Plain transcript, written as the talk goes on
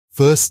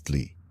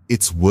Firstly,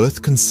 it's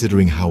worth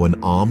considering how an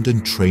armed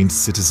and trained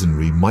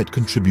citizenry might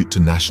contribute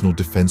to national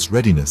defense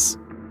readiness.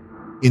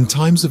 In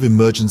times of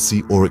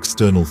emergency or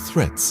external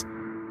threats,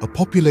 a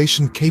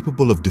population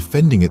capable of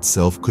defending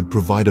itself could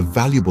provide a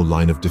valuable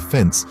line of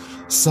defense,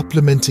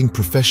 supplementing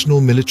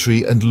professional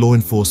military and law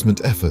enforcement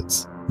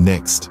efforts.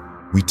 Next,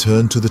 we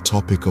turn to the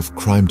topic of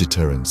crime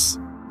deterrence.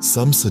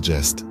 Some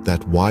suggest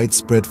that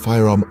widespread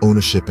firearm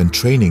ownership and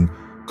training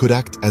could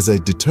act as a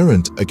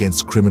deterrent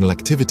against criminal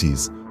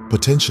activities,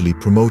 potentially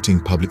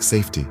promoting public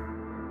safety.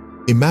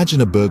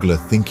 Imagine a burglar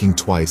thinking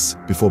twice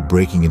before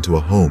breaking into a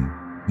home,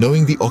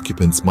 knowing the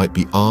occupants might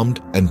be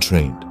armed and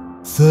trained.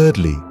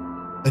 Thirdly,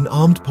 an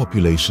armed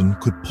population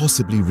could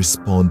possibly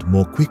respond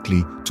more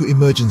quickly to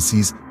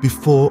emergencies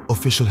before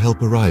official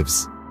help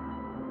arrives.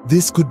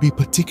 This could be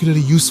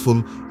particularly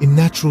useful in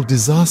natural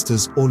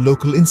disasters or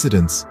local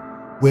incidents,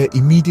 where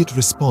immediate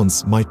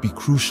response might be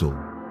crucial.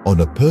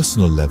 On a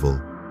personal level,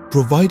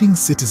 providing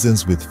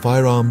citizens with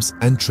firearms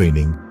and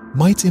training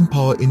might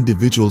empower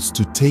individuals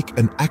to take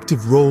an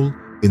active role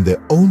in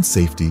their own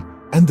safety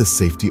and the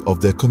safety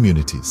of their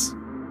communities.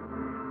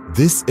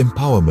 This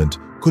empowerment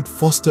could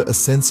foster a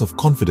sense of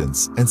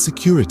confidence and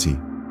security,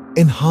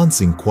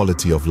 enhancing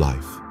quality of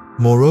life.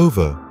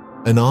 Moreover,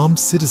 an armed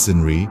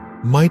citizenry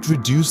might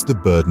reduce the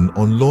burden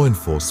on law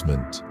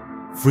enforcement,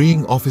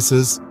 freeing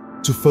officers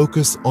to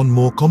focus on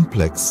more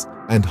complex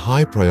and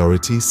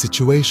high-priority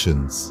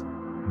situations.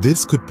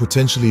 This could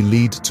potentially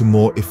lead to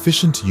more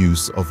efficient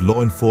use of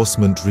law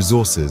enforcement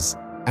resources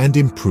and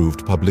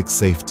improved public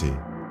safety.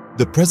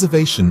 The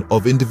preservation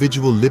of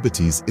individual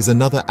liberties is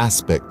another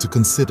aspect to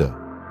consider.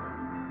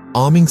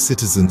 Arming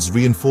citizens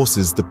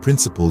reinforces the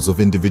principles of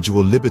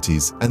individual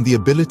liberties and the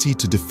ability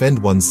to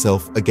defend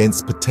oneself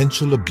against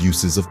potential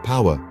abuses of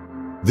power.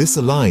 This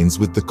aligns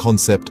with the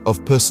concept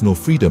of personal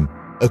freedom,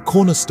 a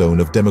cornerstone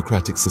of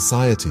democratic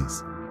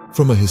societies.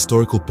 From a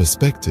historical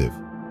perspective,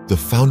 the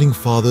founding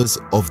fathers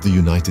of the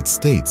United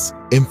States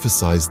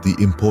emphasized the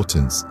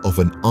importance of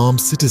an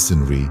armed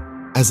citizenry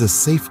as a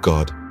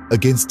safeguard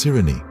against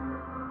tyranny.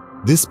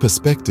 This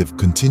perspective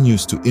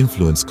continues to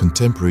influence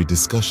contemporary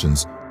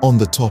discussions on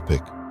the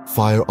topic.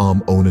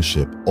 Firearm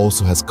ownership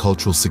also has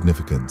cultural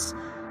significance,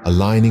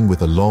 aligning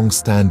with a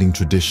long-standing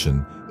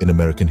tradition in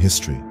American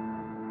history.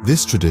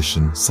 This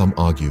tradition, some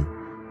argue,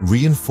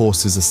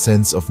 reinforces a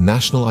sense of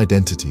national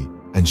identity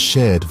and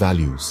shared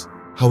values.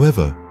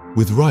 However,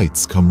 with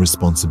rights come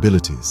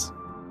responsibilities.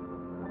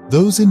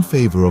 Those in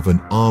favor of an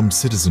armed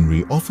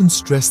citizenry often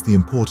stress the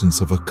importance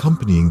of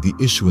accompanying the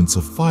issuance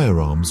of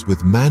firearms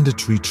with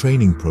mandatory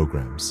training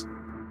programs.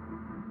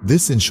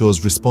 This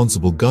ensures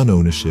responsible gun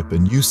ownership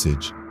and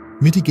usage,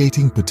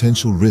 mitigating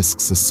potential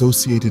risks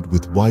associated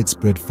with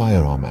widespread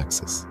firearm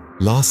access.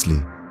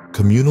 Lastly,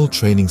 communal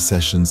training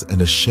sessions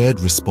and a shared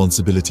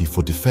responsibility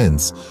for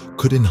defense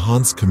could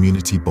enhance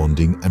community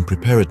bonding and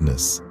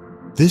preparedness.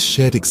 This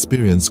shared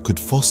experience could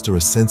foster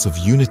a sense of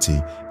unity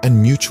and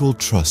mutual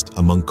trust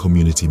among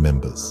community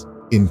members.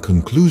 In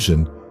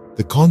conclusion,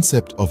 the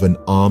concept of an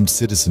armed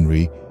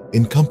citizenry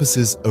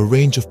encompasses a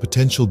range of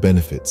potential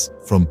benefits,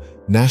 from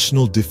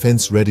national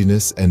defense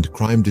readiness and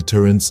crime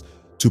deterrence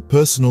to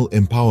personal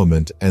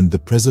empowerment and the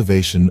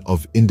preservation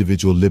of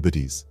individual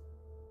liberties.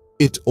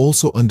 It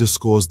also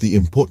underscores the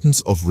importance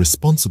of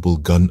responsible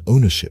gun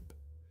ownership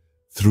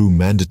through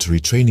mandatory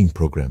training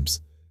programs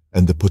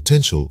and the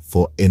potential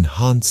for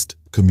enhanced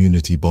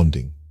community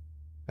bonding.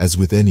 As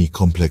with any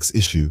complex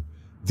issue,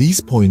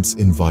 these points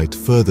invite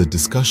further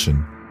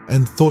discussion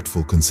and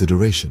thoughtful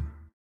consideration.